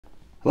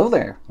Hello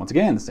there. Once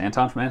again, this is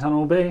Anton from Anton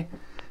Obey.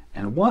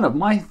 And one of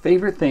my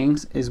favorite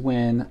things is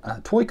when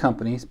toy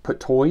companies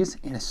put toys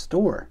in a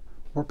store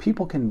where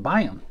people can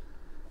buy them.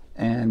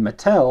 And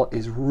Mattel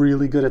is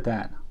really good at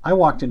that. I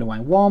walked into my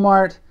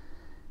Walmart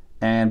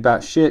and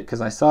about shit because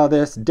I saw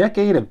this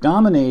Decade of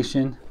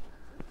Domination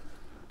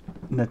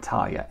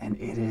Natalya. And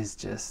it is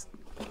just...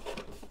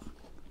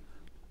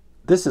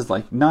 This is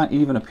like not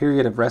even a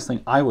period of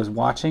wrestling I was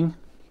watching.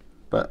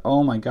 But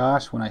oh my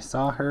gosh, when I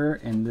saw her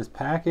in this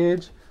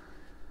package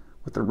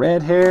with the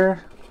red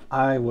hair,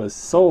 I was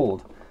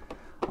sold.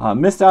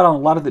 Missed out on a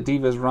lot of the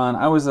Divas run.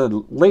 I was a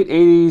late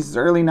 80s,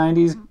 early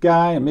 90s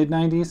guy, a mid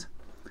 90s.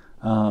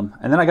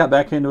 And then I got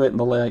back into it in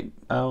the late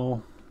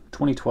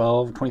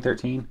 2012,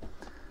 2013.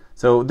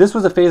 So this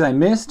was a phase I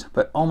missed,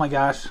 but oh my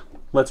gosh,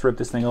 let's rip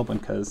this thing open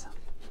because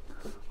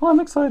I'm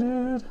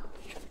excited.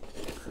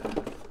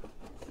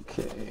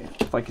 Okay,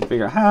 if I can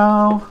figure out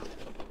how.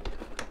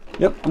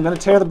 Yep, I'm gonna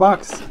tear the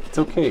box. It's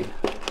okay.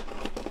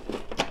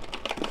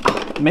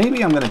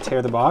 Maybe I'm gonna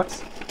tear the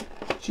box.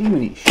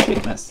 Jiminy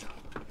shitness.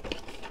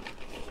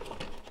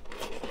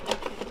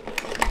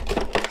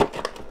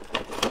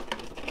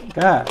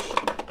 Gosh,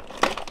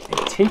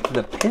 they taped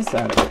the piss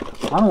out of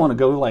it. I don't want to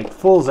go like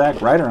full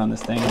Zack Ryder on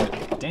this thing,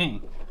 but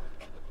dang.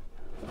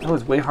 That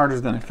was way harder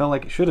than I felt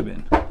like it should have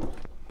been.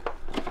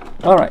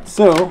 Alright,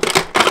 so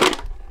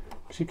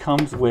she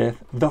comes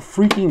with the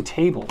freaking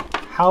table.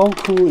 How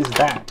cool is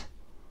that?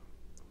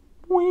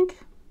 Wink.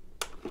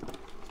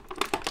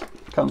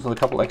 Comes with a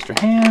couple extra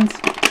hands.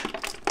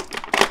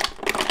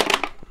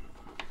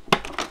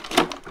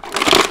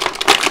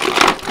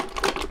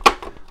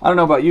 I don't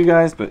know about you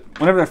guys, but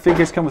whenever their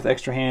figures come with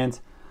extra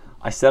hands,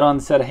 I set on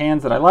the set of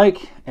hands that I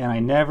like, and I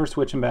never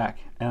switch them back.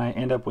 And I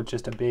end up with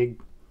just a big,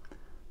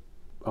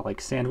 like,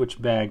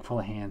 sandwich bag full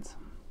of hands.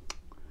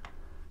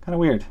 Kind of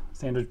weird.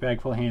 Sandwich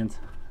bag full of hands.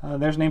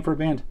 There's a name for a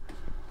band.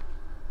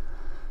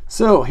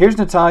 So, here's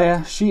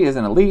Natalya. She is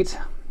an elite,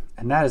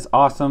 and that is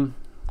awesome.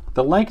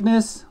 The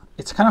likeness,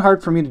 it's kind of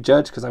hard for me to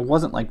judge because I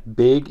wasn't, like,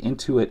 big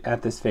into it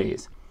at this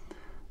phase.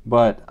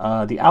 But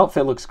the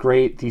outfit looks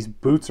great. These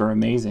boots are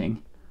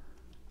amazing.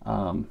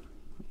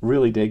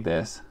 Really dig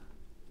this.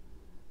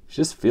 It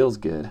just feels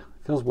good.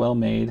 Feels well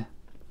made.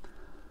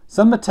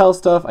 Some Mattel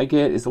stuff I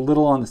get is a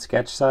little on the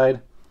sketch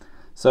side.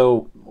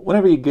 So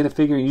whenever you get a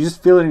figure, you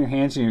just feel it in your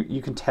hands and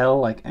you can tell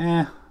like,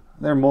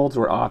 their molds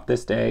were off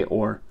this day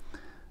or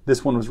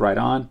this one was right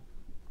on.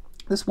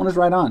 This one is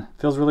right on.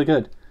 Feels really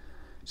good.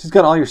 She's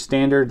got all your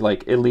standard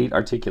like elite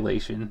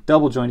articulation,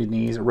 double jointed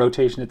knees, a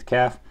rotation at the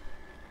calf,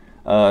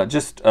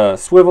 just a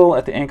swivel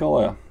at the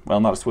ankle. Well,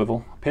 not a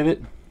swivel,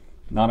 pivot.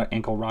 Not an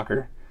ankle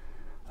rocker.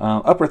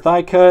 Upper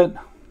thigh cut,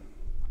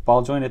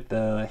 ball joint at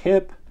the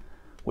hip,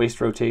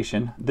 waist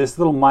rotation. This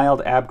little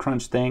mild ab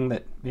crunch thing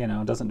that,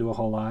 doesn't do a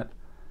whole lot.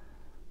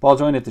 Ball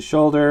joint at the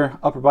shoulder,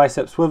 upper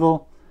bicep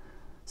swivel,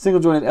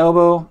 single jointed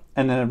elbow,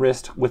 and then a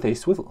wrist with a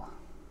swivel.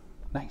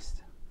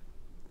 Nice.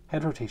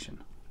 Head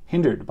rotation,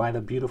 hindered by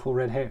the beautiful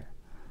red hair.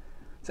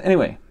 So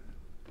anyway,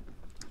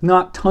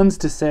 not tons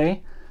to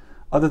say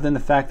other than the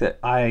fact that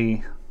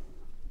I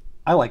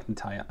like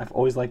Natalya. I've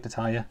always liked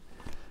Natalya.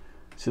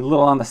 She's a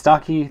little on the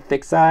stocky,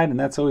 thick side, and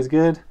that's always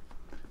good.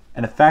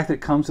 And the fact that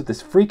it comes with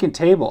this freaking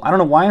table. I don't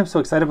know why I'm so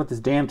excited about this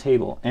damn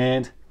table.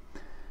 And,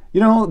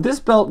 this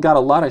belt got a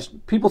lot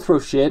of... People throw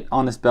shit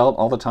on this belt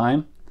all the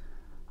time.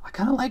 I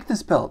kind of like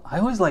this belt. I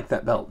always like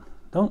that belt.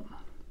 Don't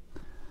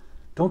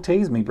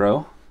tase me,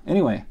 bro.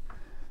 Anyway,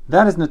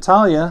 that is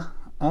Natalya.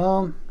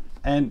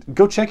 And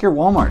go check your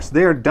Walmarts.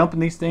 They are dumping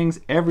these things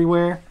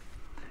everywhere.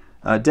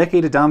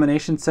 Decade of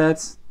Domination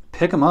sets.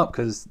 Pick them up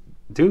because...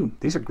 Dude,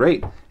 these are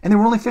great. And they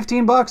were only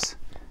 $15.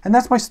 And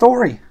that's my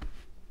story.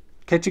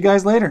 Catch you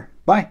guys later.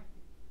 Bye.